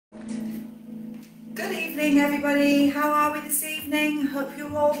Good evening everybody, how are we this evening? Hope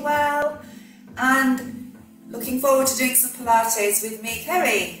you're all well and looking forward to doing some Pilates with me,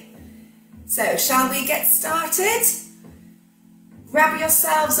 Kerry. So shall we get started? Grab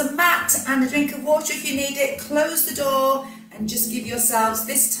yourselves a mat and a drink of water if you need it, close the door and just give yourselves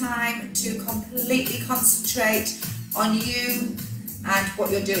this time to completely concentrate on you and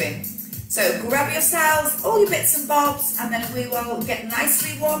what you're doing. So grab yourselves all your bits and bobs and then we will get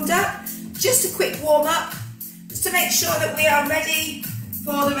nicely warmed up. Just a quick warm up, just to make sure that we are ready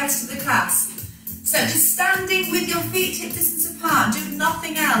for the rest of the class. So just standing with your feet hip distance apart, do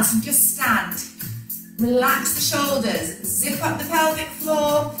nothing else, just stand. Relax the shoulders, zip up the pelvic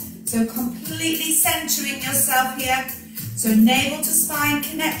floor, so completely centering yourself here. So navel to spine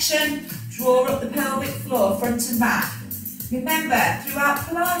connection, draw up the pelvic floor, front and back. Remember, throughout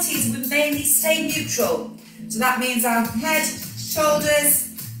Pilates, we mainly stay neutral. So that means our head, shoulders,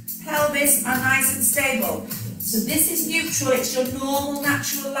 pelvis are nice and stable. So this is neutral, it's your normal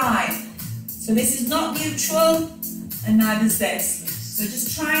natural line. So this is not neutral and neither is this. So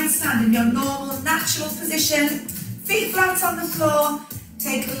just try and stand in your normal natural position, feet flat on the floor,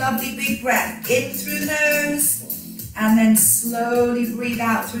 take a lovely big breath in through the nose and then slowly breathe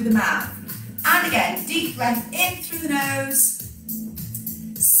out through the mouth. And again, deep breath in through the nose,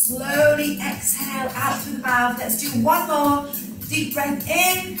 slowly exhale out through the mouth. Let's do one more, deep breath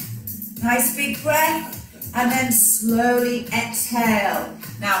in, nice big breath, and then slowly exhale.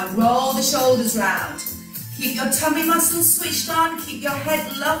 Now roll the shoulders round. Keep your tummy muscles switched on, keep your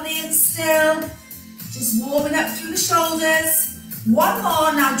head lovely and still. Just warming up through the shoulders. One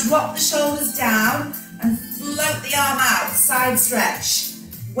more, now drop the shoulders down and float the arm out, side stretch.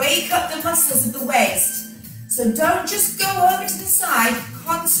 Wake up the muscles of the waist. So don't just go over to the side,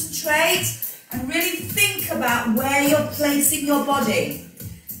 concentrate and really think about where you're placing your body.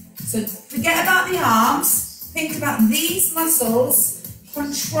 So forget about the arms, think about these muscles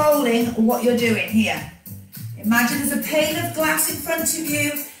controlling what you're doing here. Imagine there's a pane of glass in front of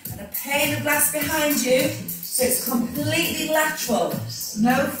you and a pane of glass behind you, so it's completely lateral,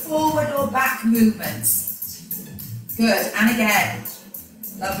 no forward or back movements. Good, and again,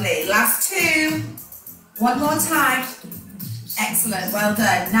 lovely. Last two, one more time. Excellent, well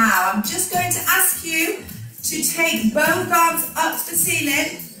done. Now I'm just going to ask you to take both arms up to the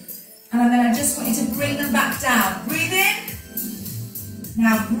ceiling. And then I just want you to bring them back down. Breathe in.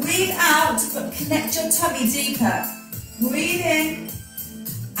 Now breathe out, but connect your tummy deeper. Breathe in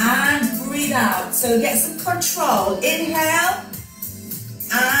and breathe out. So get some control. Inhale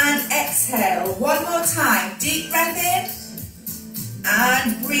and exhale. One more time. Deep breath in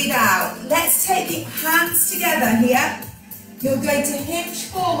and breathe out. Let's take the hands together here. You're going to hinge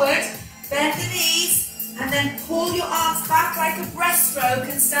forward, bend the knees, and then pull your arms back like a breaststroke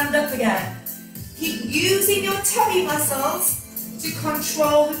and stand up again. Keep using your tummy muscles to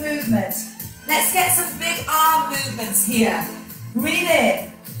control the movement. Let's get some big arm movements here. Breathe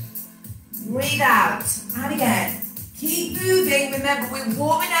in, breathe out, and again. Keep moving. Remember, we're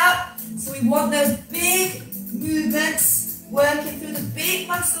warming up, so we want those big movements, working through the big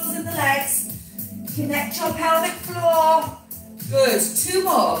muscles in the legs. Connect your pelvic floor. Good. Two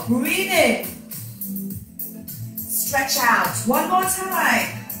more. Breathe in. Stretch out. One more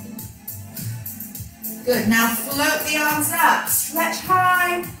time. Good. Now float the arms up. Stretch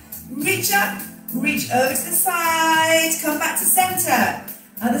high. Reach up. Reach over to the side. Come back to center.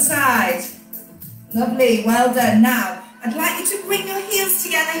 Other side. Lovely. Well done. Now, I'd like you to bring your heels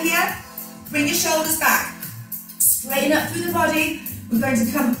together here. Bring your shoulders back. Straighten up through the body. We're going to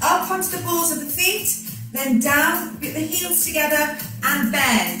come up onto the balls of the feet. Then down with the heels together and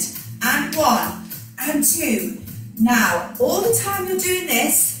bend. And one. And two. Now, all the time you're doing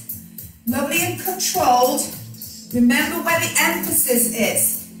this, lovely and controlled, remember where the emphasis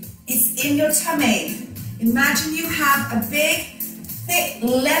is. It's in your tummy. Imagine you have a big, thick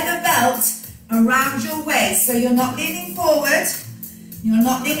leather belt around your waist. So you're not leaning forward, you're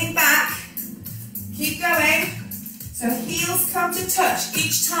not leaning back. Keep going. So heels come to touch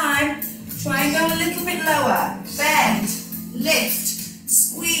each time. Try and go a little bit lower. Bend, lift,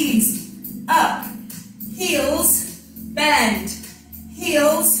 squeeze, up, heels, bend,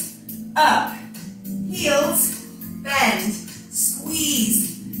 heels, up, heels, bend,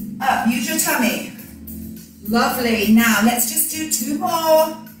 squeeze, up. Use your tummy. Lovely. Now let's just do two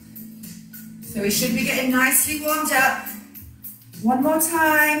more. So we should be getting nicely warmed up. One more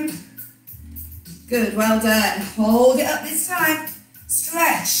time. Good, well done. Hold it up this time.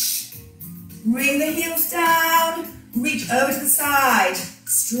 Stretch. Bring the heels down. Reach over to the side.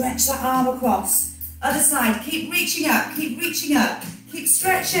 Stretch that arm across. Other side, keep reaching up, keep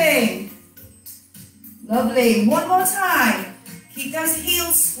stretching. Lovely. One more time. Keep those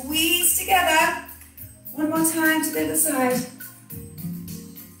heels squeezed together. One more time to the other side.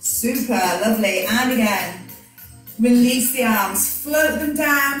 Super, lovely. And again. Release the arms, float them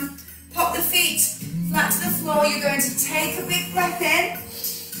down. Pop the feet flat to the floor. You're going to take a big breath in.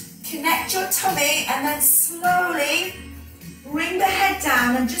 Connect your tummy and then slowly bring the head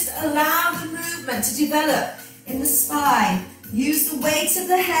down and just allow the movement to develop in the spine. Use the weight of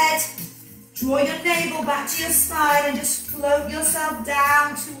the head. Draw your navel back to your spine and just float yourself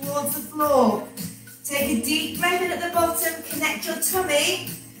down towards the floor. Take a deep breath in at the bottom, connect your tummy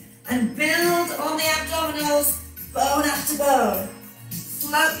and build on the abdominals, bone after bone.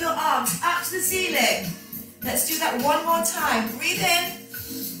 Float your arms up to the ceiling. Let's do that one more time. Breathe in,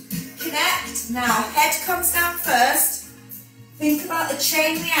 connect. Now head comes down first. Think about the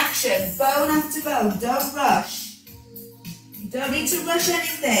chain reaction, bone after bone, don't rush. Don't need to rush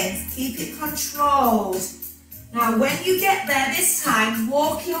anything, keep it controlled. Now when you get there this time,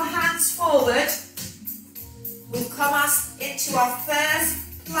 walk your hands forward. We've come into our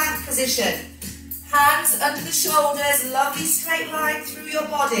first plank position. Hands under the shoulders, lovely straight line through your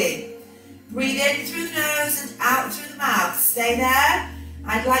body. Breathe in through the nose and out through the mouth. Stay there.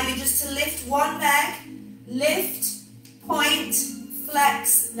 I'd like you just to lift one leg. Lift, point,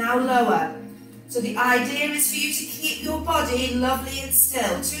 flex, now lower. So the idea is for you to keep your body lovely and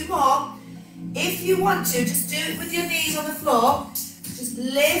still. Two more. If you want to, just do it with your knees on the floor. Just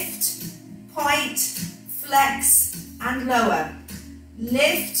lift, point, flex, and lower.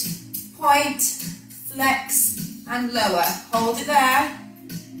 Lift, point, flex, and lower. Hold it there.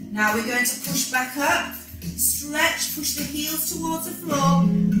 Now we're going to push back up. Stretch, push the heels towards the floor.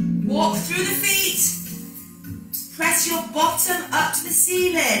 Walk through the feet. Press your bottom up to the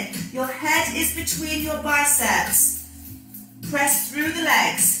ceiling. Your head is between your biceps. Press through the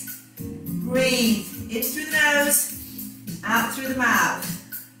legs. Breathe in through the nose, out through the mouth.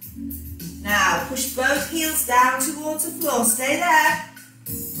 Now push both heels down towards the floor. Stay there.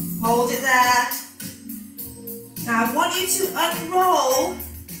 Hold it there. Now I want you to unroll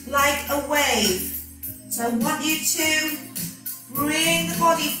like a wave. So I want you to bring the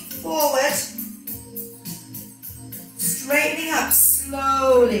body forward. Straightening up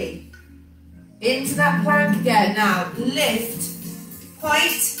slowly into that plank again. Now lift,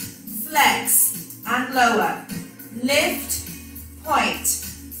 point, flex and lower. Lift, point,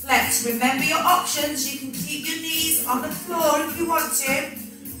 flex. Remember your options. You can keep your knees on the floor if you want to.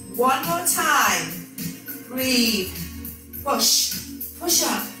 One more time. Breathe. Push. Push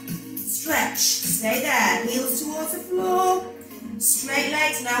up. Stretch. Stay there. Heels towards the floor. Straight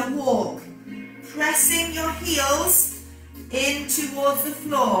legs. Now walk. Pressing your heels in towards the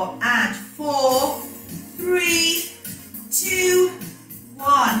floor. And 4, 3, 2, 1.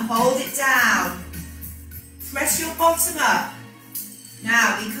 Hold it down. Press your bottom up.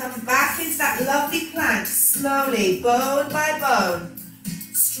 Now we come back into that lovely plank. Slowly, bone by bone.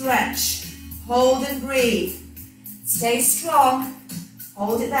 Stretch. Hold and breathe. Stay strong.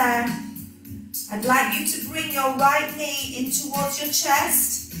 Hold it there. I'd like you to bring your right knee in towards your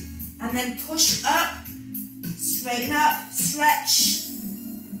chest and then push up. Straighten up, stretch,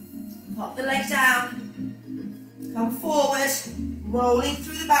 pop the leg down, come forward, rolling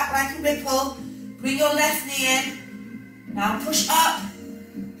through the back like a ripple, bring your left knee in, now push up,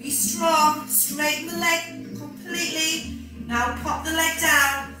 be strong, straighten the leg completely, now pop the leg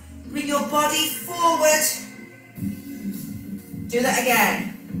down, bring your body forward, do that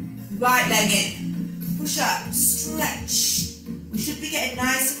again, right leg in, push up, stretch, we should be getting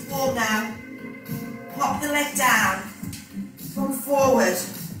nice and warm now. Pop the leg down, come forward,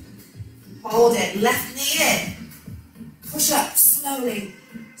 hold it, left knee in, push up slowly,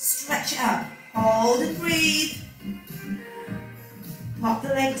 stretch it up, hold and breathe, pop the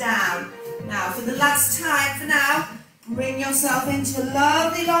leg down. Now for the last time for now, bring yourself into a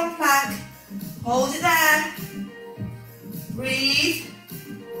lovely long plank, hold it there, breathe,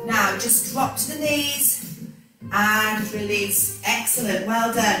 now just drop to the knees, and release. Excellent,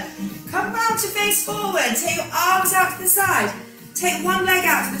 well done. Come round to face forward, take your arms out to the side, take one leg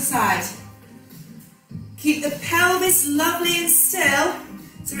out to the side. Keep the pelvis lovely and still.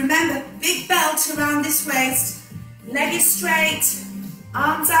 So remember, big belt around this waist, leg is straight,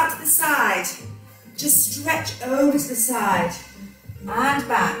 arms out to the side. Just stretch over to the side and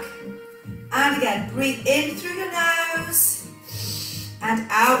back. And again, breathe in through your nose and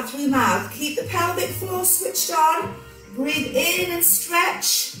out through the mouth. Keep the pelvic floor switched on. Breathe in and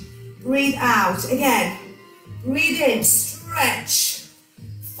stretch. Breathe out. Again. Breathe in, stretch.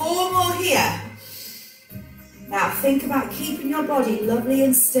 4 more here. Now think about keeping your body lovely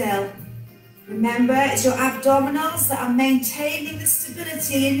and still. Remember, it's your abdominals that are maintaining the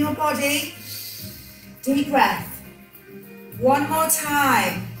stability in your body. Deep breath. One more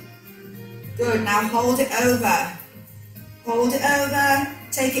time. Good, now hold it over. Hold it over,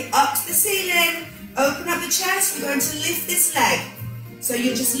 take it up to the ceiling, open up the chest, we're going to lift this leg. So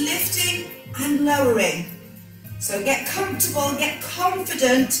you're just lifting and lowering. So get comfortable, get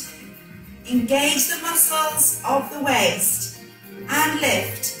confident, engage the muscles of the waist, and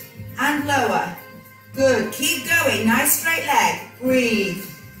lift and lower. Good, keep going, nice straight leg, breathe.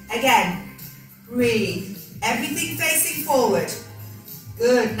 Again, breathe, everything facing forward.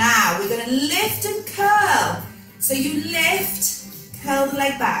 Good, now we're going to lift and curl. So you lift, curl the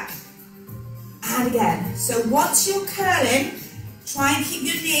leg back. And again. So once you're curling, try and keep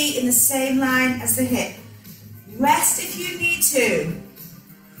your knee in the same line as the hip. Rest if you need to.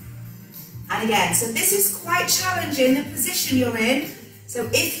 And again, so this is quite challenging, the position you're in. So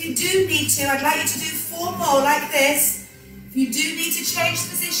if you do need to, I'd like you to do 4 more like this. If you do need to change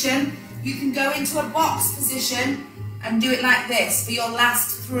position, you can go into a box position and do it like this for your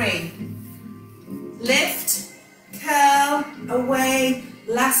last 3. Lift, curl, away,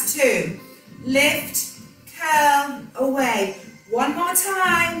 last 2. Lift, curl, away. One more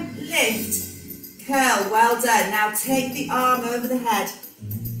time, lift, curl, well done. Now take the arm over the head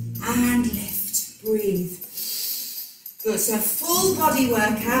and lift, breathe. Good, so a full body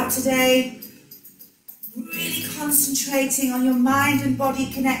workout today. Really concentrating on your mind and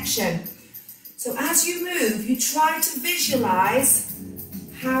body connection. So as you move, you try to visualize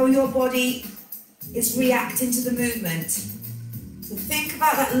how your body is reacting to the movement. So think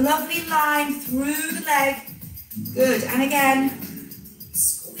about that lovely line through the leg. Good, and again,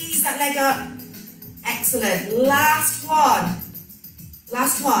 squeeze that leg up. Excellent, last one.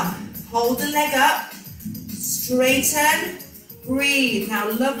 Last one, hold the leg up, straighten, breathe.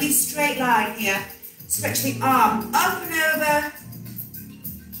 Now lovely straight line here. Stretch the arm up and over.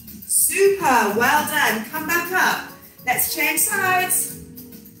 Super, well done. Come back up. Let's change sides.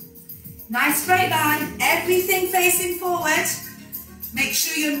 Nice straight line, everything facing forward. Make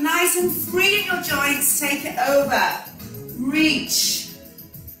sure you're nice and free in your joints. Take it over. Reach.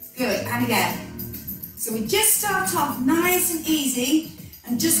 Good, and again. So we just start off nice and easy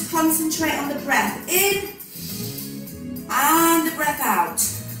and just concentrate on the breath in and the breath out.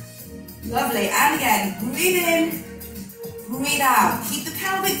 Lovely, and again, breathe in, breathe out. Keep the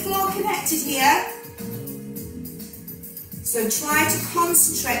pelvic floor connected here. So try to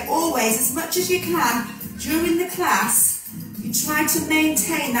concentrate always, as much as you can, during the class. You try to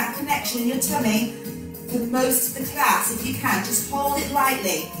maintain that connection in your tummy for most of the class, if you can. Just hold it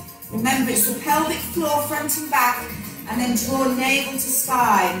lightly. Remember, it's the pelvic floor, front and back, and then draw navel to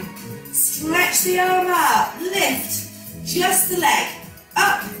spine. Stretch the arm up, lift, just the leg,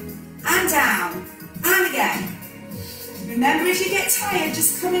 up and down, and again. Remember, if you get tired,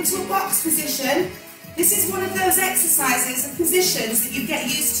 just come into a box position. This is one of those exercises and positions that you get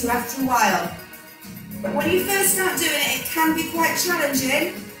used to after a while. But when you first start doing it, it can be quite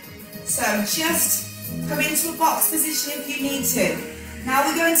challenging. So just come into a box position if you need to. Now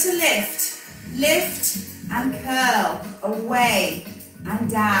we're going to lift and curl, away and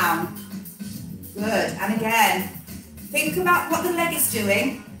down. Good, and again, think about what the leg is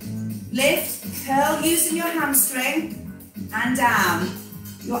doing. Lift, curl using your hamstring, and down.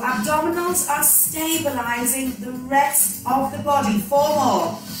 Your abdominals are stabilizing the rest of the body. 4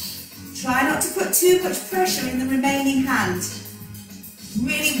 more. Try not to put too much pressure in the remaining hand.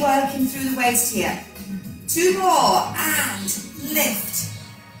 Really working through the waist here. 2 more, and lift,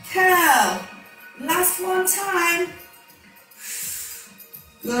 curl. Last one time.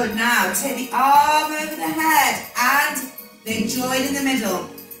 Good, now take the arm over the head and they join in the middle.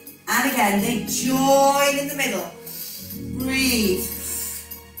 And again, they join in the middle. Breathe.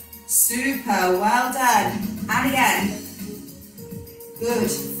 Super, well done. And again.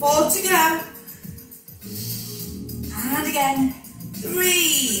 Good, 4 to go. And again, 3.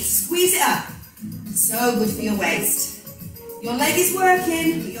 Squeeze it up. So good for your waist. Your leg is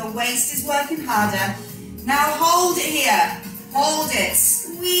working, but your waist is working harder. Now hold it here. Hold it.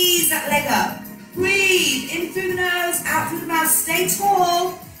 Squeeze that leg up. Breathe in through the nose, out through the mouth. Stay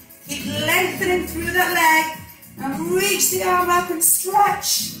tall. Keep lengthening through that leg. And reach the arm up and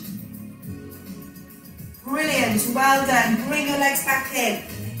stretch. Brilliant. Well done. Bring your legs back in.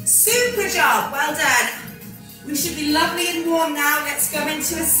 Super job. Well done. We should be lovely and warm now. Let's go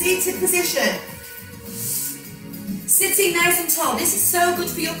into a seated position. Sitting nice and tall. This is so good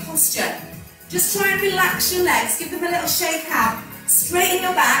for your posture. Just try and relax your legs. Give them a little shake out. Straighten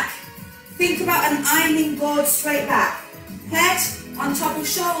your back. Think about an ironing board straight back. Head on top of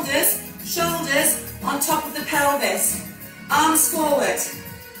shoulders. shoulders on top of the pelvis, arms forward.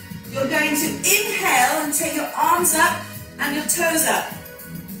 You're going to inhale and take your arms up and your toes up.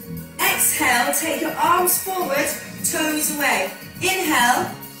 Exhale, take your arms forward, toes away.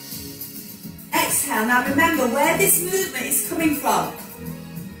 Inhale, exhale. Now remember where this movement is coming from.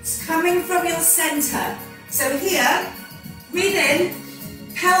 It's coming from your center. So here, breathe in,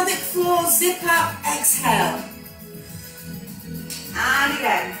 pelvic floor, zip up, exhale. And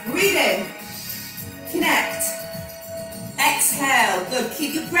again, breathe in, connect, exhale, good,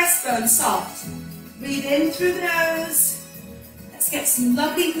 keep your breastbone soft. Breathe in through the nose. Let's get some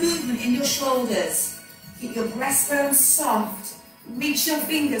lovely movement in your shoulders. Keep your breastbone soft. Reach your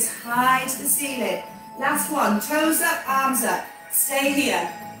fingers high to the ceiling. Last one, toes up, arms up. Stay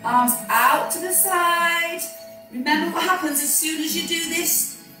here. Arms out to the side. Remember what happens as soon as you do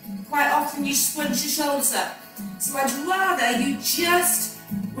this? Quite often you scrunch your shoulders up. So I'd rather you just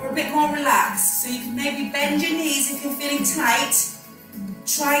were a bit more relaxed. So you can maybe bend your knees if you're feeling tight.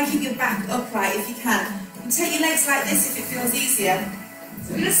 Try and keep your back upright if you can. You can take your legs like this if it feels easier.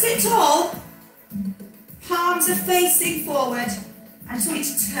 So we're going to sit tall. Palms are facing forward. I just want you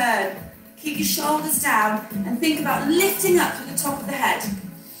to turn. Keep your shoulders down and think about lifting up to the top of the head.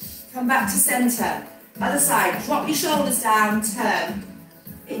 Come back to center. Other side. Drop your shoulders down, turn.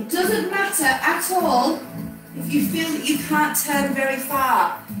 It doesn't matter at all if you feel that you can't turn very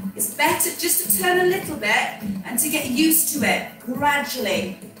far. It's better just to turn a little bit and to get used to it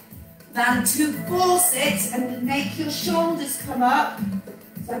gradually than to force it and make your shoulders come up.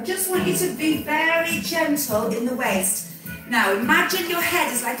 So I just want you to be very gentle in the waist. Now imagine your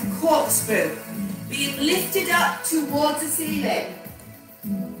head is like a corkscrew being lifted up towards the ceiling.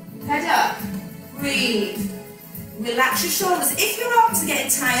 Head up, breathe, relax your shoulders. If your arms are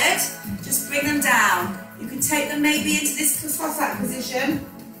getting tired, just bring them down. You can take them maybe into this Cossack position.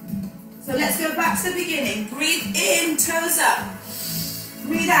 So let's go back to the beginning. Breathe in, toes up.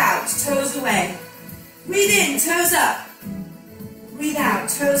 Breathe out, toes away. Breathe in, toes up. Breathe out,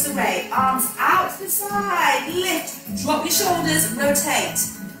 toes away. Arms out to the side, lift. Drop your shoulders, rotate.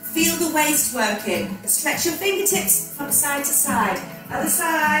 Feel the waist working. Stretch your fingertips from side to side. Other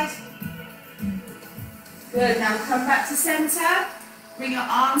side. Good, now come back to center. Bring your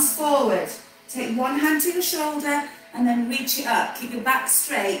arms forward. Take one hand to your shoulder and then reach it up. Keep your back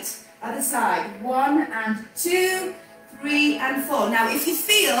straight. Other side. 1 and 2, 3 and 4. Now if you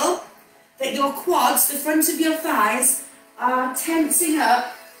feel that your quads, the front of your thighs, are tensing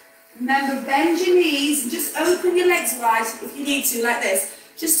up, remember bend your knees and just open your legs wide if you need to, like this.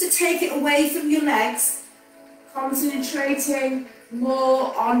 Just to take it away from your legs. Concentrating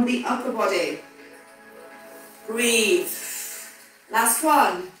more on the upper body. Breathe. Last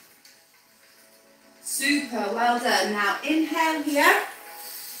one. Super, well done. Now inhale here.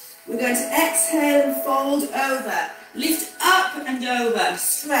 We're going to exhale and fold over. Lift up and over.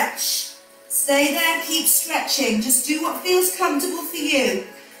 Stretch. Stay there, keep stretching. Just do what feels comfortable for you.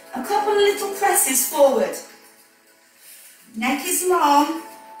 A couple of little presses forward. Neck is long.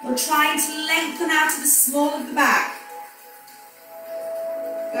 You're trying to lengthen out to the small of the back.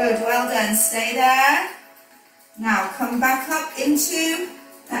 Good, well done. Stay there. Now come back up into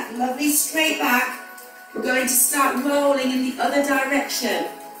that lovely straight back. We're going to start rolling in the other direction.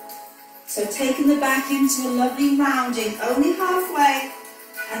 So taking the back into a lovely rounding, only halfway,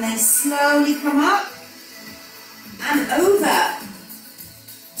 and then slowly come up and over.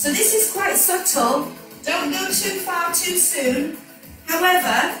 So this is quite subtle. Don't go too far too soon.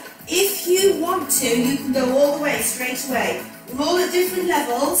 However, if you want to, you can go all the way straight away. We're all at different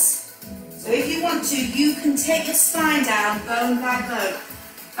levels. So if you want to, you can take your spine down bone by bone.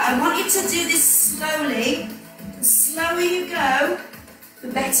 But I want you to do this slowly. The slower you go, the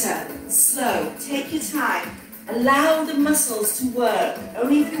better. Slow. Take your time. Allow the muscles to work.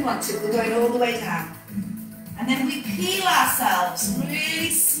 Only if you want to. We're going all the way down. And then we peel ourselves really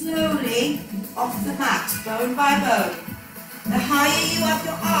slowly off the mat, bone by bone. The higher you have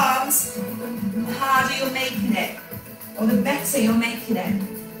your arms, the harder you're making it, or the better you're making it.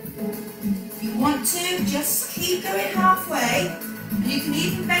 If you want to, just keep going halfway, and you can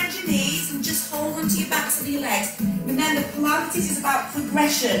even bend your knees and just hold onto your backs of your legs. Remember, Pilates is about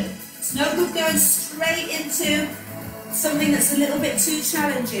progression. It's no good going straight into something that's a little bit too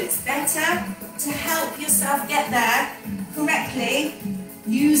challenging. It's better to help yourself get there correctly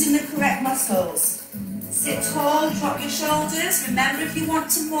using the correct muscles. Sit tall, drop your shoulders. Remember, if you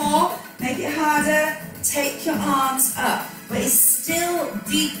want to more, make it harder, take your arms up. But it's still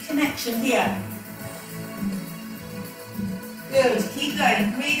deep connection here. Good, keep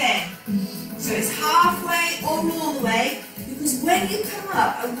going, breathe in. So it's halfway or all the way. You Because when you come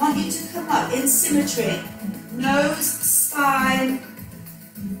up, I want you to come up in symmetry. Nose, spine,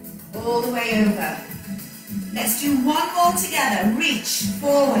 all the way over. Let's do one more together. Reach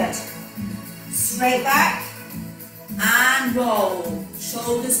forward, straight back, and roll.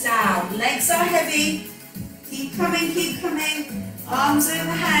 Shoulders down. Legs are heavy. Keep coming. Arms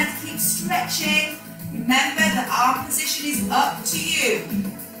overhead. Keep stretching. Remember the arm position is up to you.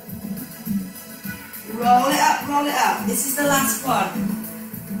 Roll it up. This is the last one.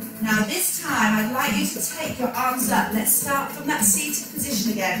 Now this time I'd like you to take your arms up. Let's start from that seated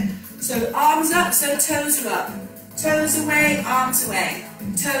position again. So arms up, so toes are up. Toes away, arms away.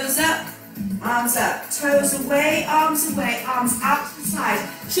 Toes up, arms up. Toes away, arms out to the side.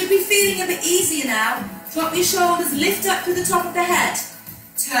 Should be feeling a bit easier now. Drop your shoulders, lift up to the top of the head.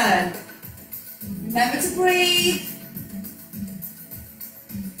 Turn. Remember to breathe.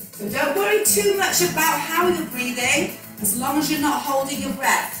 So don't worry too much about how you're breathing, as long as you're not holding your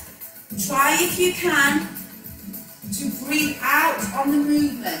breath. Try, if you can, to breathe out on the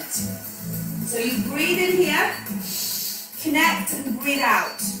movement. So you breathe in here, connect and breathe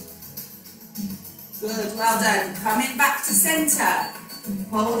out. Good, well done. Coming back to center.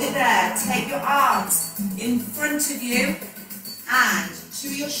 Hold it there. Take your arms in front of you and to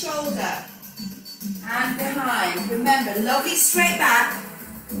your shoulder and behind. Remember, lovely straight back.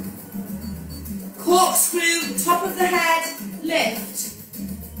 Corkscrew, top of the head, lift.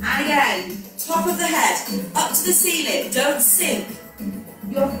 And again, top of the head, up to the ceiling, don't sink.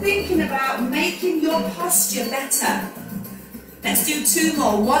 You're thinking about making your posture better. Let's do two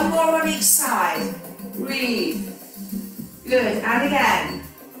more, one more on each side. Breathe. Good, and again.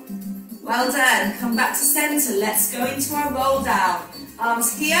 Well done, come back to center. Let's go into our roll down.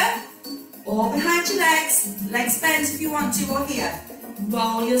 Arms here, or behind your legs. Legs bent if you want to, or here.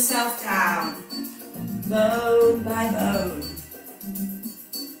 Roll yourself down. Bone by bone.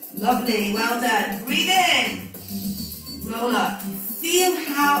 Lovely, well done. Breathe in. Roll up. Feel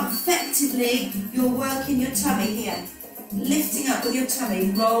how effectively you're working your tummy here. Lifting up with your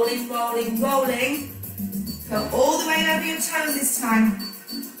tummy. Rolling. Go all the way over your toes this time.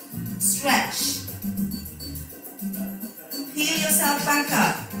 Stretch. Peel yourself back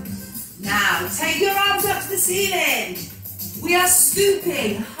up. Now, take your arms up to the ceiling. We are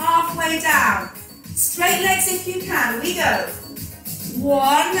scooping halfway down. Straight legs if you can. We go.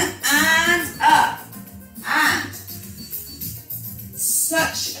 One and up. And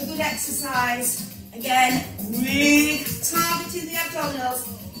such a good exercise. Again, really targeting the abdominals.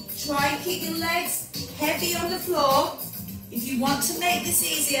 Try and keep your legs heavy on the floor. If you want to make this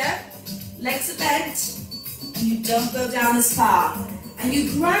easier, legs are bent and you don't go down as far. And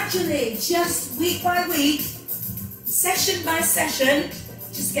you gradually, just week by week, session by session,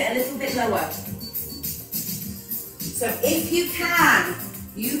 just get a little bit lower. So if you can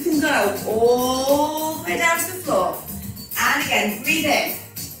go all the way down to the floor. And again, breathe in.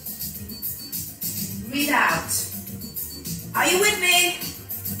 Breathe out. Are you with me?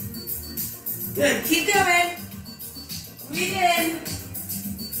 Good, keep going. Breathe in.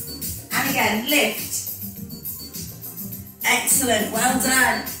 And again, lift. Excellent, well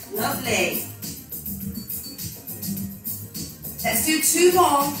done. Lovely. Let's do two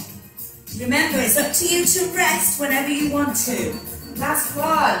more. Remember, it's up to you to rest whenever you want to. Last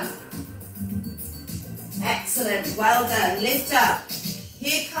one. Excellent, well done. Lift up.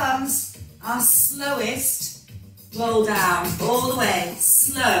 Here comes our slowest roll down, all the way.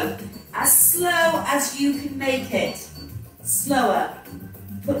 Slow as you can make it. Slower.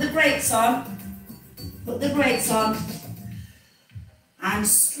 Put the brakes on. And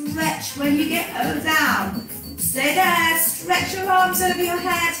stretch when you get down. Stay there, stretch your arms over your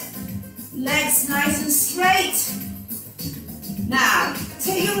head. Legs nice and straight. Now,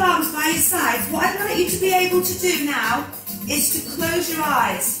 take your arms by your sides. What I'd like you to be able to do now is to close your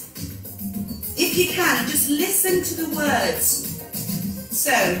eyes. If you can, and just listen to the words.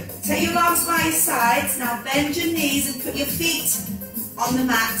 So, take your arms by your sides. Now bend your knees and put your feet on the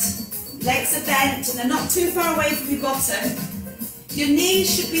mat. Legs are bent and they're not too far away from your bottom. Your knees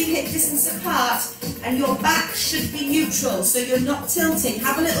should be hip distance apart and your back should be neutral, so you're not tilting.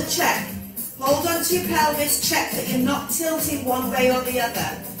 Have a little check. Hold on to your pelvis, check that you're not tilting one way or the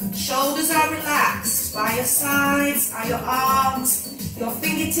other. Shoulders are relaxed by your sides, by your arms, your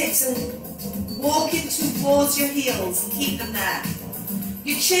fingertips are walking towards your heels. Keep them there.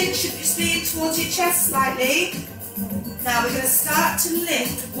 Your chin should be leaning towards your chest slightly. Now we're going to start to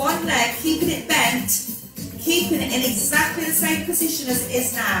lift one leg, keeping it bent, keeping it in exactly the same position as it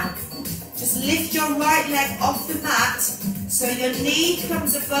is now. Just lift your right leg off the mat so your knee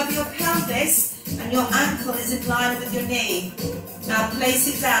comes above your pelvis and and your ankle is in line with your knee. Now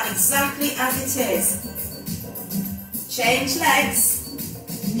place it down exactly as it is. Change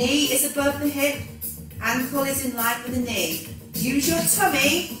legs. Knee is above the hip, ankle is in line with the knee. Use your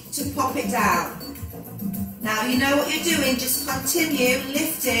tummy to pop it down. Now you know what you're doing, just continue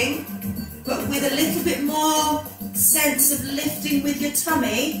lifting, but with a little bit more sense of lifting with your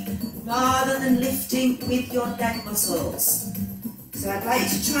tummy rather than lifting with your leg muscles. So I'd like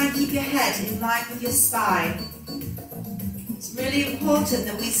you to try and keep your head in line with your spine. It's really important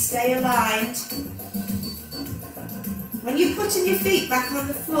that we stay aligned. When you're putting your feet back on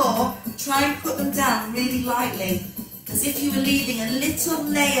the floor, try and put them down really lightly, as if you were leaving a little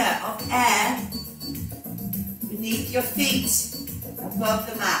layer of air beneath your feet above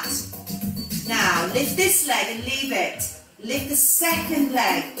the mat. Now lift this leg and leave it. Lift the second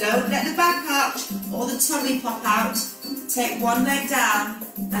leg. Don't let the back arch or the tummy pop out. Take one leg down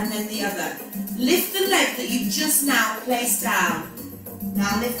and then the other. Lift the leg that you've just now placed down.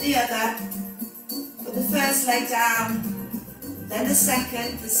 Now lift the other. Put the first leg down, then the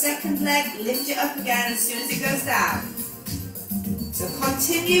second leg, lift it up again as soon as it goes down. So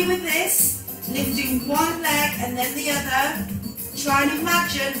continue with this, lifting one leg and then the other. Try and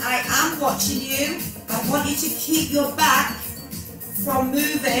imagine I am watching you. I want you to keep your back from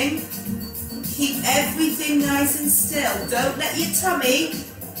moving. Keep everything nice and still. Don't let your tummy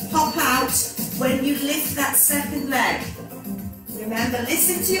pop out when you lift that second leg. Remember,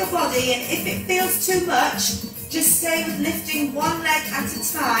 listen to your body, and if it feels too much, just stay with lifting one leg at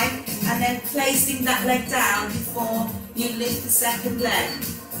a time and then placing that leg down before you lift the second leg.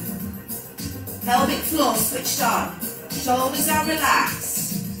 Pelvic floor switched on. Shoulders are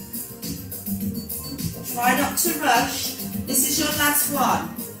relaxed. Try not to rush. This is your last one.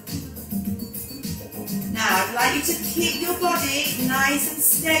 Now, I'd like you to keep your body nice and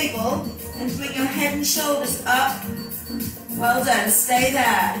stable and bring your head and shoulders up. Well done, stay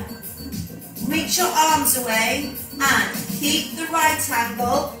there. Reach your arms away and keep the right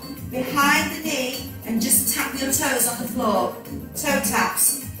ankle behind the knee and just tap your toes on the floor. Toe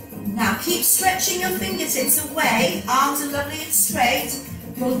taps. Now keep stretching your fingertips away. Arms are lovely and straight.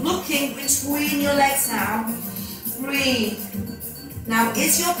 You're looking between your legs now. Breathe. Now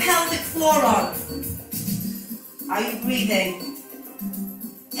is your pelvic floor on? Are you breathing?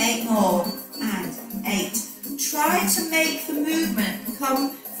 8 more and 8. Try to make the movement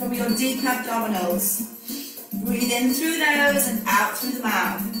come from your deep abdominals. Breathe in through those and out through the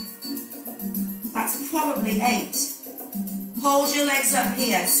mouth. That's probably 8. Hold your legs up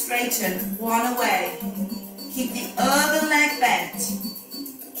here, straighten, one away. Keep the other leg bent.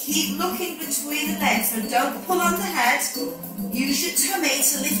 Keep looking between the legs, so don't pull on the head. Use your tummy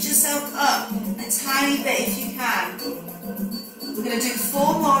to lift yourself up a tiny bit if you can. We're going to do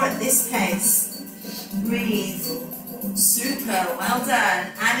 4 more at this pace. Breathe. Super, well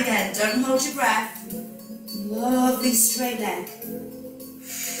done. And again, don't hold your breath. Lovely straight leg.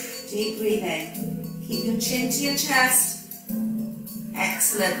 Deep breathing. Keep your chin to your chest.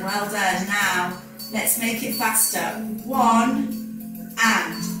 Excellent, well done. Now, let's make it faster. 1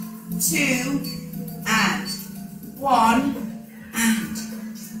 and 2 and 1 and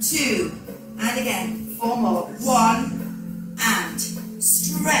 2. And again, 4 more. 1 and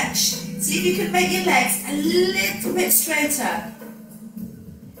stretch. See if you can make your legs a little bit straighter.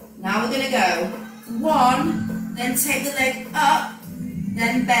 Now we're going to go 1, then take the leg up,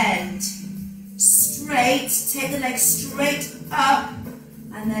 then bend. Straight, take the leg straight up,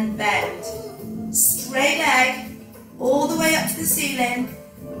 and then bend. Straight leg, all the way up to the ceiling,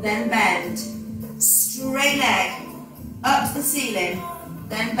 then bend. Straight leg, up to the ceiling,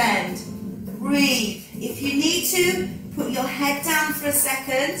 then bend. Breathe. If you need to, put your head down for a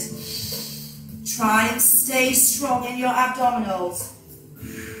second. Try and stay strong in your abdominals.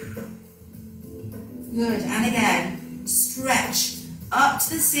 Good, and again, stretch up to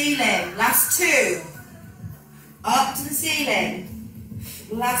the ceiling. Last 2. Up to the ceiling.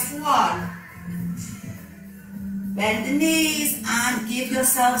 Last 1. Bend the knees and give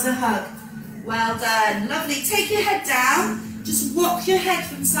yourselves a hug. Well done. Lovely. Take your head down. Just rock your head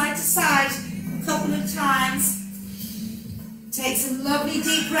from side to side a couple of times. Take some lovely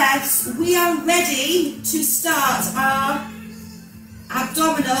deep breaths. We are ready to start our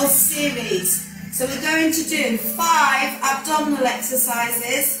abdominal series. So we're going to do 5 abdominal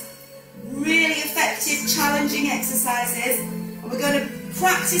exercises, really effective, challenging exercises. And we're going to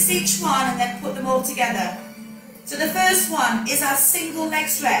practice each one and then put them all together. So the first one is our single leg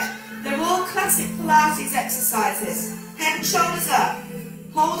stretch. They're all classic Pilates exercises. Head and shoulders up.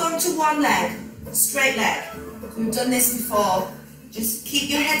 Hold on to one leg, straight leg. We've done this before. Just keep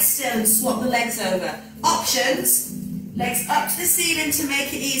your head still and swap the legs over. Options, legs up to the ceiling to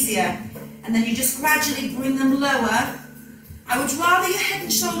make it easier. And then you just gradually bring them lower. I would rather your head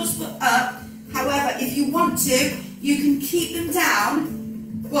and shoulders were up. However, if you want to, you can keep them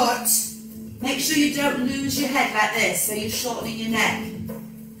down, but make sure you don't lose your head like this, so you're shortening your neck.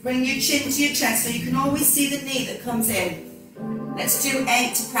 Bring your chin to your chest so you can always see the knee that comes in. Let's do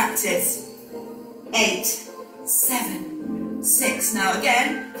 8 to practice. 8, 7, 6. Now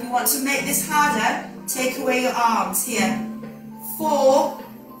again, if you want to make this harder, take away your arms here. 4,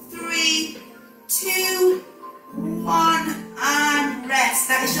 3, 2, 1, and rest.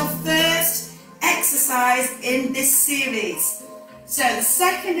 That is your first exercise in this series. So the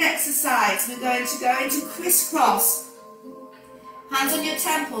second exercise, we're going to go into crisscross. Hands on your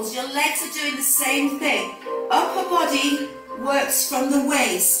temples, your legs are doing the same thing. Upper body works from the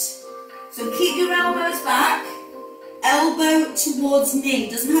waist. So keep your elbows back, elbow towards knee.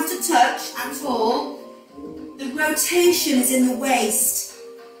 Doesn't have to touch at all. The rotation is in the waist.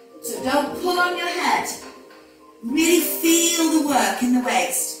 So don't pull on your head. Really feel the work in the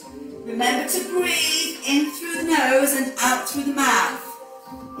waist. Remember to breathe in through the nose and out through the mouth.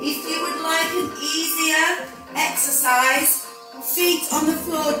 If you would like an easier exercise, feet on the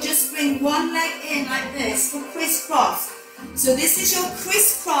floor, just bring one leg in like this for crisscross. So this is your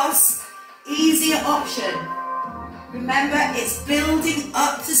crisscross easier option. Remember, it's building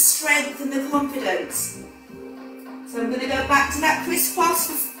up the strength and the confidence. So I'm going to go back to that crisscross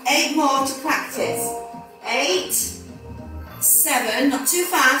for 8 more to practice. 8, 7, not too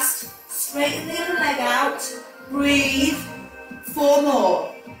fast. Straighten the other leg out. Breathe. 4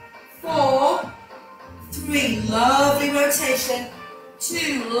 more. 4, 3, lovely rotation.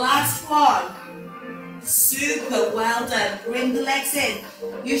 2, last one. Super, well done. Bring the legs in.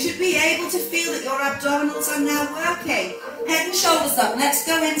 You should be able to feel that your abdominals are now working. Head and shoulders up. Let's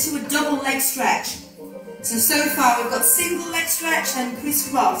go into a double leg stretch. So far we've got single leg stretch and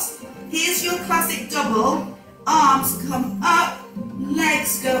crisscross. Here's your classic double. Arms come up,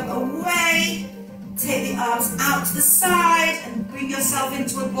 legs go away. Take the arms out to the side and bring yourself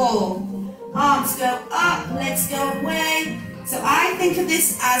into a ball. Arms go up, legs go away. So I think of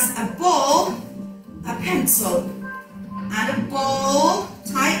this as a ball, a pencil, and a ball,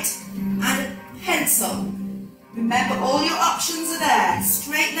 tight, and a pencil. Remember, all your options are there.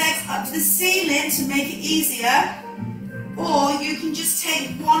 Straight legs up to the ceiling to make it easier, or you can just take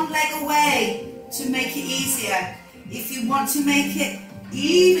one leg away to make it easier. If you want to make it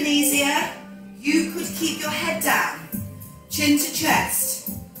even easier, you could keep your head down, chin to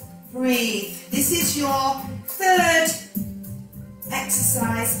chest. Breathe. This is your third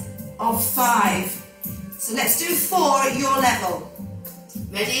exercise of 5. So let's do 4 at your level.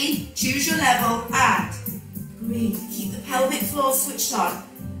 Ready? Choose your level and breathe. Keep the pelvic floor switched on.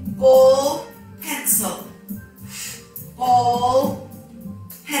 Ball, pencil. Ball,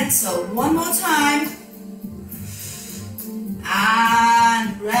 pencil. One more time.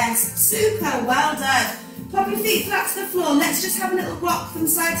 And rest. Super, well done. Pop your feet flat to the floor. Let's just have a little rock from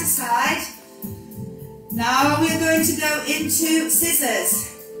side to side. Now we're going to go into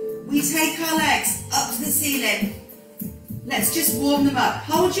scissors. We take our legs up to the ceiling. Let's just warm them up.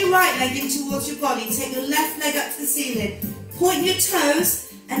 Hold your right leg in towards your body. Take your left leg up to the ceiling. Point your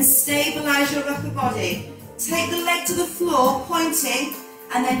toes and stabilize your upper body. Take the leg to the floor, pointing,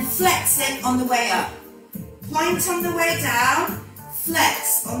 and then flex it on the way up. Point on the way down,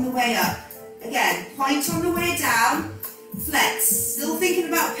 flex on the way up. Again, point on the way down, flex. Still thinking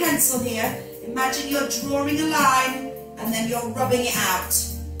about a pencil here. Imagine you're drawing a line and then you're rubbing it out.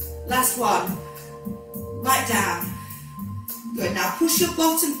 Last one. Right down. Good. Now push your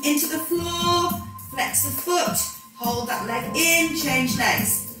bottom into the floor, flex the foot, hold that leg in, change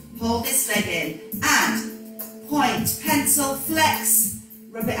legs. Hold this leg in and point, pencil, flex,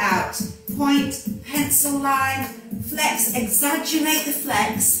 rub it out. Point, pencil line, flex, exaggerate the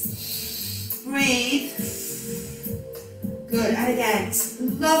flex. Breathe. Good. And again, it's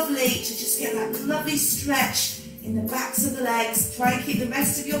lovely to just get that lovely stretch in the backs of the legs. Try and keep the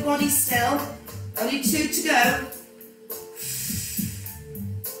rest of your body still. Only 2 to go.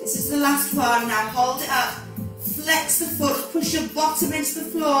 This is the last one. Now hold it up. Flex the foot. Push your bottom into the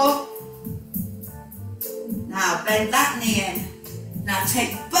floor. Now bend that knee in. Now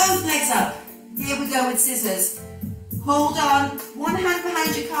take both legs up. Here we go with scissors. Hold on. One hand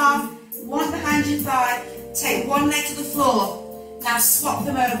behind your calf, one behind your thigh. Take one leg to the floor. Now swap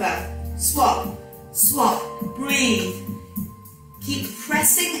them over. Swap, swap, breathe. Keep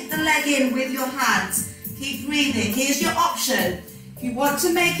pressing the leg in with your hands. Keep breathing. Here's your option. If you want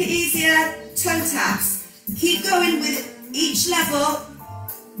to make it easier, toe taps. Keep going with each level.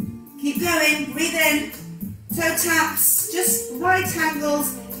 Keep going, breathe in, toe taps, just right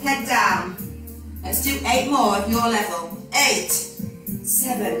angles, head down. Let's do 8 more at your level. 8,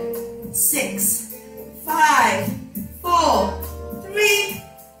 7, 6, 5, 4, 3,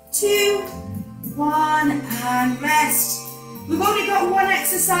 2, 1, and rest. We've only got one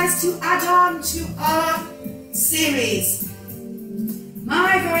exercise to add on to our series.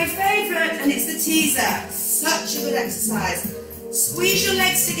 My very favourite, and it's the teaser. Such a good exercise. Squeeze your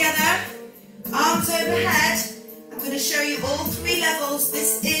legs together, arms overhead. I'm going to show you all 3 levels.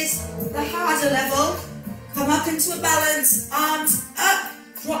 This is the harder level. Come up into a balance, arms up,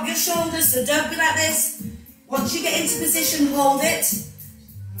 drop your shoulders, so don't be like this. Once you get into position, hold it,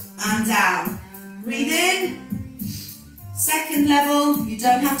 and down. Breathe in. Second level, you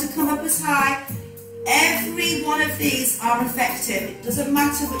don't have to come up as high. Every one of these are effective. It doesn't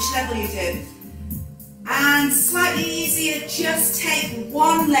matter which level you do. And slightly easier, just take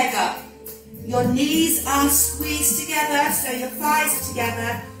one leg up. Your knees are squeezed together, so your thighs are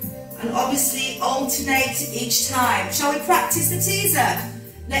together, and obviously alternate each time. Shall we practice the teaser?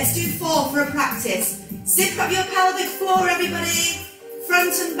 Let's do 4 for a practice. Zip up your pelvic floor, everybody.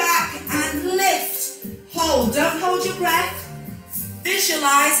 Front and back, and lift. Hold, don't hold your breath.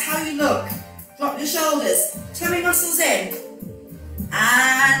 Visualize how you look. Drop your shoulders, tummy muscles in,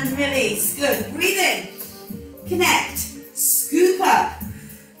 and release. Good, breathe in, connect, scoop up,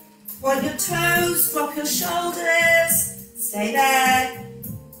 point your toes, drop your shoulders, stay there,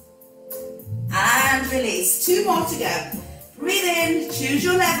 and release. 2 more to go. Breathe in, choose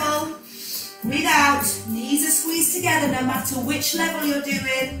your level, breathe out, knees are squeezed together no matter which level you're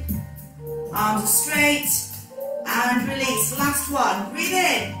doing, arms are straight, and release. Last one, breathe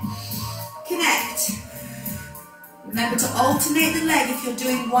in. Connect. Remember to alternate the leg if you're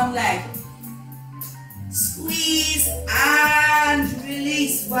doing one leg. Squeeze and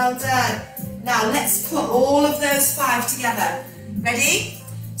release. Well done. Now let's put all of those 5 together. Ready?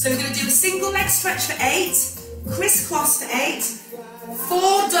 So we're going to do a single leg stretch for 8, crisscross for 8,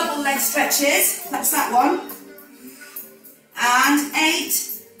 4 double leg stretches, that's that one, and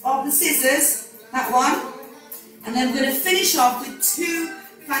 8 of the scissors, that one, and then we're going to finish off with 2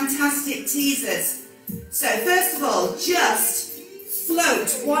 fantastic teasers. So first of all, just float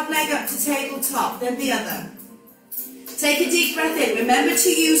one leg up to tabletop, then the other. Take a deep breath in. Remember to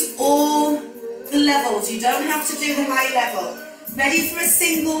use all the levels. You don't have to do the high level. Ready for a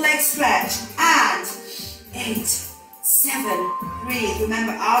single leg stretch. And 8, 7, breathe.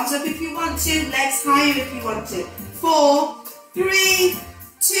 Remember, arms up if you want to, legs higher if you want to. 4, 3,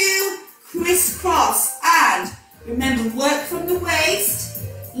 2, crisscross. And remember, work from the waist.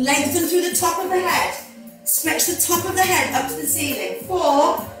 Lengthen through the top of the head. Stretch the top of the head up to the ceiling.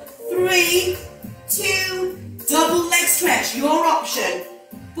 4, 3, 2, double leg stretch. Your option.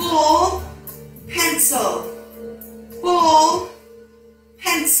 Ball, pencil. Ball,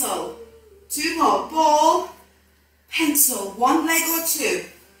 pencil. 2 more. Ball, pencil. 1 leg or 2.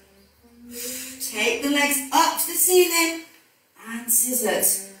 Take the legs up to the ceiling and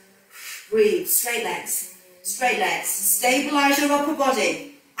scissors. Breathe. Straight legs. Straight legs. Stabilize your upper body.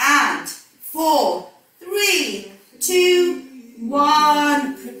 And 4, 3, 2,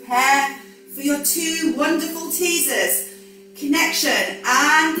 1. Prepare for your 2 wonderful teasers. Connection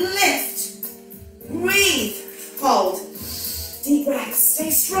and lift. Breathe. Hold. Deep breath.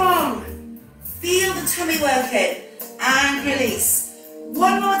 Stay strong. Feel the tummy working. And release.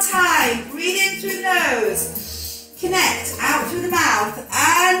 1 more time. Breathe in through nose. Connect out through the mouth.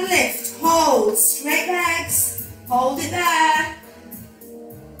 And lift. Hold. Straight legs. Hold it there.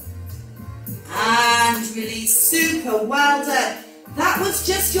 And release. Super, well done. That was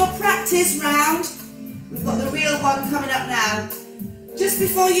just your practice round. We've got the real one coming up now. Just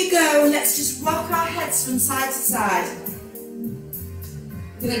before you go, let's just rock our heads from side to side.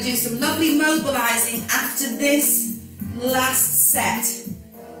 We're going to do some lovely mobilizing after this last set.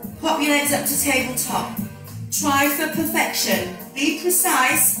 Pop your legs up to tabletop. Try for perfection. Be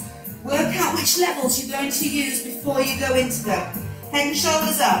precise. Work out which levels you're going to use before you go into them. Head and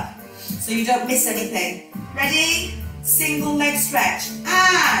shoulders up, so you don't miss anything. Ready? Single leg stretch.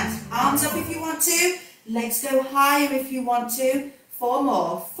 And arms up if you want to. Legs go higher if you want to. 4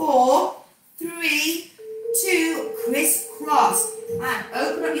 more. 4, 3, 2, crisscross. And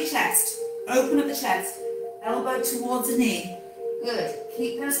open up your chest. Open up the chest. Elbow towards the knee. Good.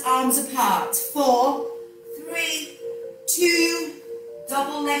 Keep those arms apart. 4, 3, 2,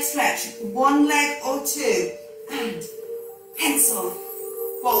 double leg stretch. 1 leg or 2. And pencil.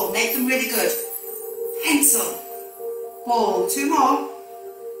 Ball. Make them really good. Pencil. Ball. 2 more.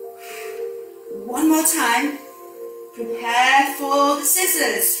 1 more time. Prepare for the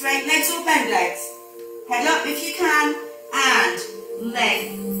scissors. Straight legs or bent legs. Head up if you can. And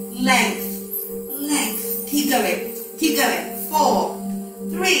length, length, length. Keep going. Keep going. 4,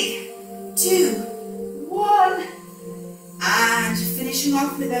 3, 2, 1. And finishing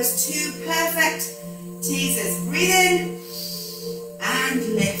off with those 2 perfect teasers. Breathe in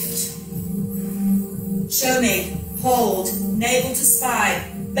and lift. Show me. Hold. Navel to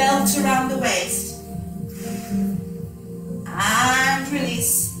spine. Belt around the waist. And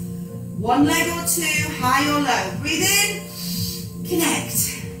release. 1 leg or 2, high or low. Breathe in.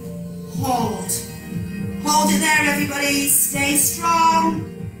 Connect. Hold. Hold it there, everybody. Stay strong.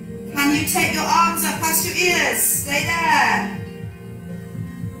 Can you take your arms up past your ears? Stay there.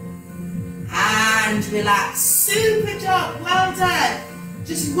 And relax. Super job. Well done.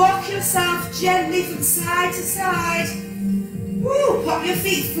 Just rock yourself gently from side to side. Woo, pop your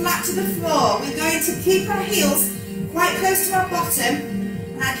feet flat to the floor. We're going to keep our heels quite close to our bottom.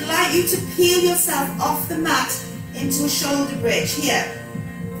 And I'd like you to peel yourself off the mat into a shoulder bridge here.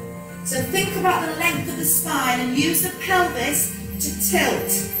 So think about the length of the spine and use the pelvis to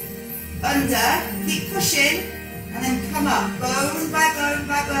tilt. Under, keep pushing, and then come up, bone by bone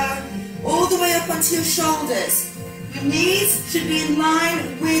by bone, all the way up onto your shoulders. Your knees should be in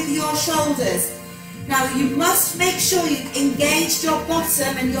line with your shoulders. Now you must make sure you've engaged your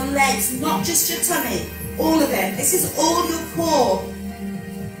bottom and your legs, not just your tummy, all of it. This is all your core.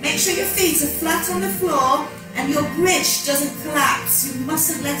 Make sure your feet are flat on the floor and your bridge doesn't collapse. You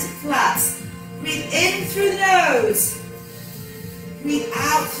mustn't let it collapse. Breathe in through the nose. Breathe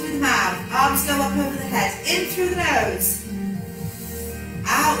out through the mouth. Arms go up over the head. In through the nose.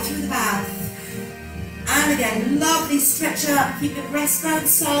 Out through the mouth. And again, lovely stretch up. Keep your breastbone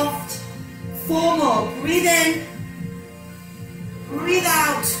soft. 4 more. Breathe in. Breathe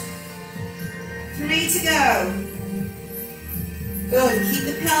out. 3 to go. Good. Keep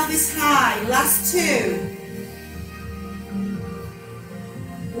the pelvis high. Last 2.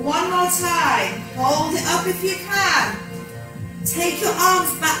 1 more time. Hold it up if you can. Take your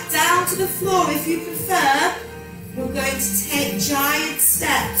arms back down to the floor if you prefer. You're going to take giant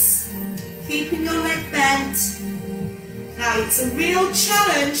steps, keeping your leg bent. Now it's a real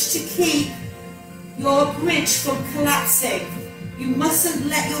challenge to keep your bridge from collapsing. You mustn't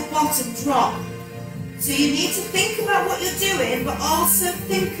let your bottom drop. So you need to think about what you're doing, but also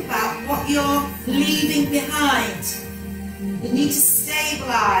think about what you're leaving behind. You need to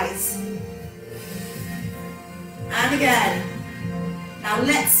stabilize. And again. Now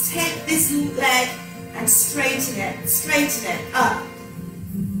let's take this leg and straighten it up.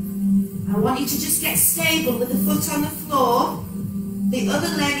 I want you to just get stable with the foot on the floor. The other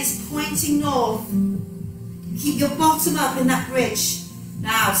leg is pointing north. Keep your bottom up in that bridge.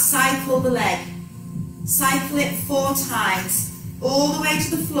 Now cycle the leg. Cycle it 4 times. All the way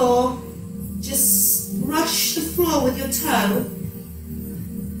to the floor. Just brush the floor with your toe.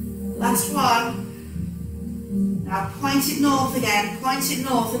 Last one. Now point it north again, point it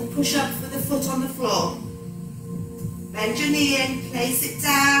north and push up with the foot on the floor. Bend your knee in, place it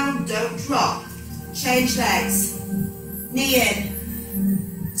down, don't drop. Change legs. Knee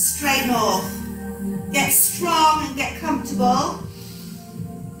in, straight north. Get strong and get comfortable.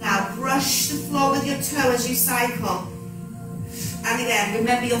 Now brush the floor with your toe as you cycle. And again,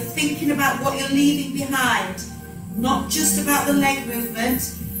 remember you're thinking about what you're leaving behind. Not just about the leg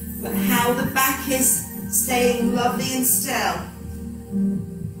movement, but how the back is staying lovely and still.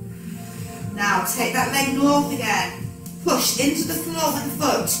 Now take that leg north again. Push into the floor with the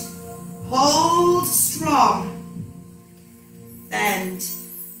foot. Hold strong. Bend.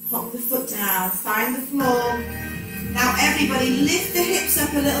 Pop the foot down. Find the floor. Now everybody lift the hips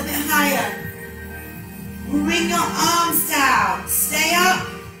up a little bit higher. Bring your arms down. Stay up.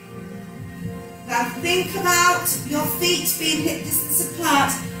 Now think about your feet being hip distance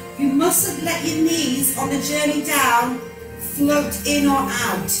apart. You mustn't let your knees on the journey down float in or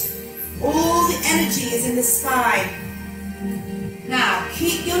out. All the energy is in the spine. Now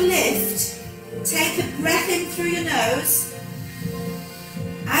keep your lift. Take a breath in through your nose.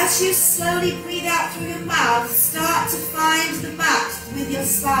 As you slowly breathe out through your mouth, start to find the mat with your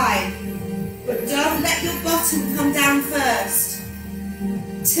spine. But don't let your bottom come down first.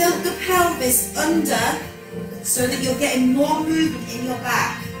 Tilt the pelvis under so that you're getting more movement in your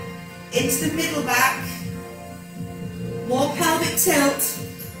back. Into the middle back, more pelvic tilt,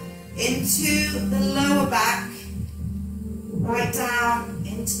 into the lower back, right down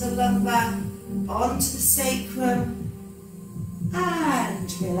into the lumbar, onto the sacrum,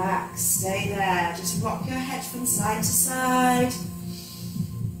 and relax, stay there. Just rock your head from side to side,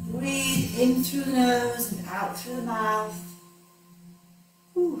 breathe in through the nose and out through the mouth.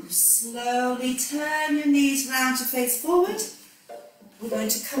 Ooh, slowly turn your knees round to face forward. We're going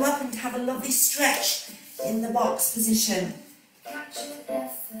to come up and have a lovely stretch in the box position.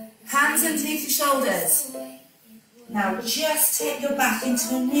 Hands underneath your shoulders. Now just take your back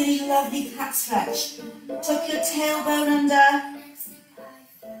into a really lovely cat stretch. Tuck your tailbone under.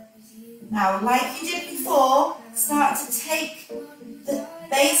 Now, like you did before, start to take the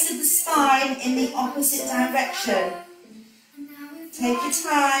base of the spine in the opposite direction. Take your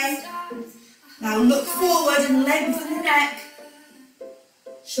time. Now look forward and lengthen the neck.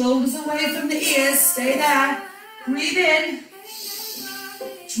 Shoulders away from the ears, stay there. Breathe in.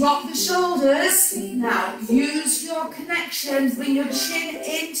 Drop the shoulders. Now use your connection. Bring your chin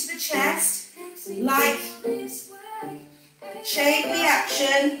into the chest. Like chain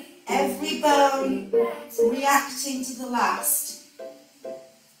reaction. Every bone reacting to the last.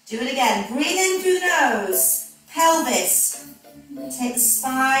 Do it again. Breathe in through the nose. Pelvis. Take the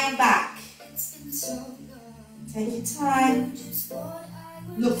spine back. Take your time.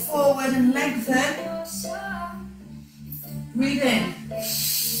 Look forward and lengthen. Breathe in.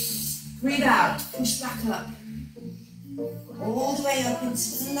 Breathe out. Push back up. All the way up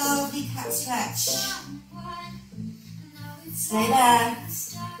into the lovely cat stretch. Stay there.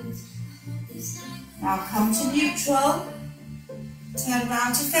 Now come to neutral. Turn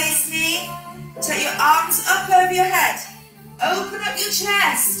around to face me. Take your arms up over your head. Open up your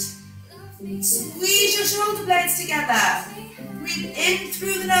chest. Squeeze your shoulder blades together. Breathe in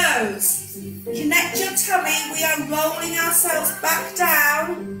through the nose. Connect your tummy. We are rolling ourselves back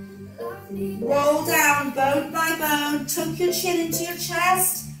down. Roll down bone by bone. Tuck your chin into your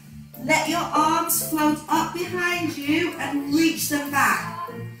chest. Let your arms float up behind you and reach them back.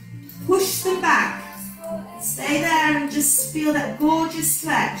 Push them back. Stay there and just feel that gorgeous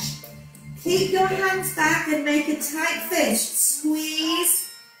stretch. Keep your hands back and make a tight fist.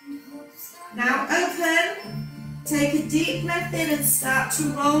 Squeeze. Now open. Take a deep breath in and start to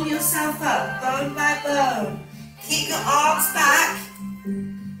roll yourself up, bone by bone. Keep your arms back.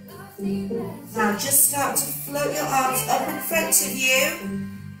 Now just start to float your arms up in front of you.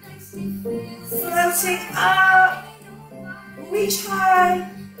 Floating up. Reach high.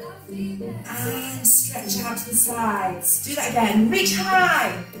 And stretch out to the sides. Do that again. Reach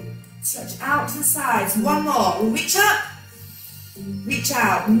high. Stretch out to the sides. One more. Reach up. Reach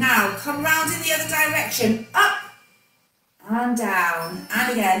out. Now come round in the other direction. Up. And down.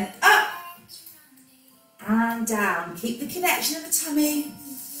 And again. Up. And down. Keep the connection of the tummy.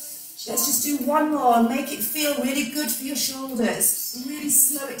 Let's just do one more and make it feel really good for your shoulders. Really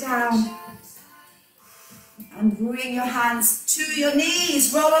slow it down. And bring your hands to your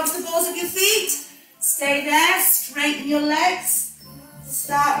knees. Roll onto the balls of your feet. Stay there. Straighten your legs.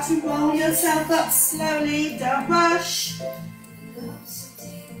 Start to roll yourself up slowly. Don't rush.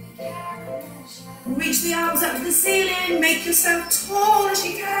 Reach the arms up to the ceiling. Make yourself tall as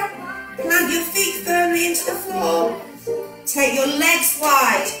you can. Plant your feet firmly into the floor. Take your legs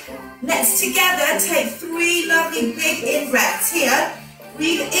wide. Let's together take 3 lovely big in-breaths. Here.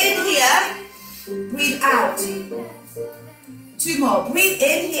 Breathe in here. Breathe out. 2 more. Breathe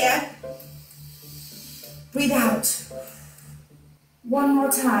in here. Breathe out. 1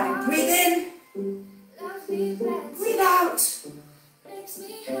 more time. Breathe in. Breathe out.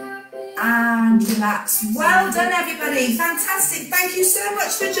 And relax. Well done, everybody. Fantastic. Thank you so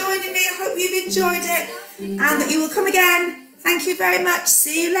much for joining me. I hope you've enjoyed it and that you will come again. Thank you very much.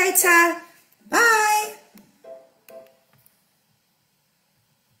 See you later. Bye.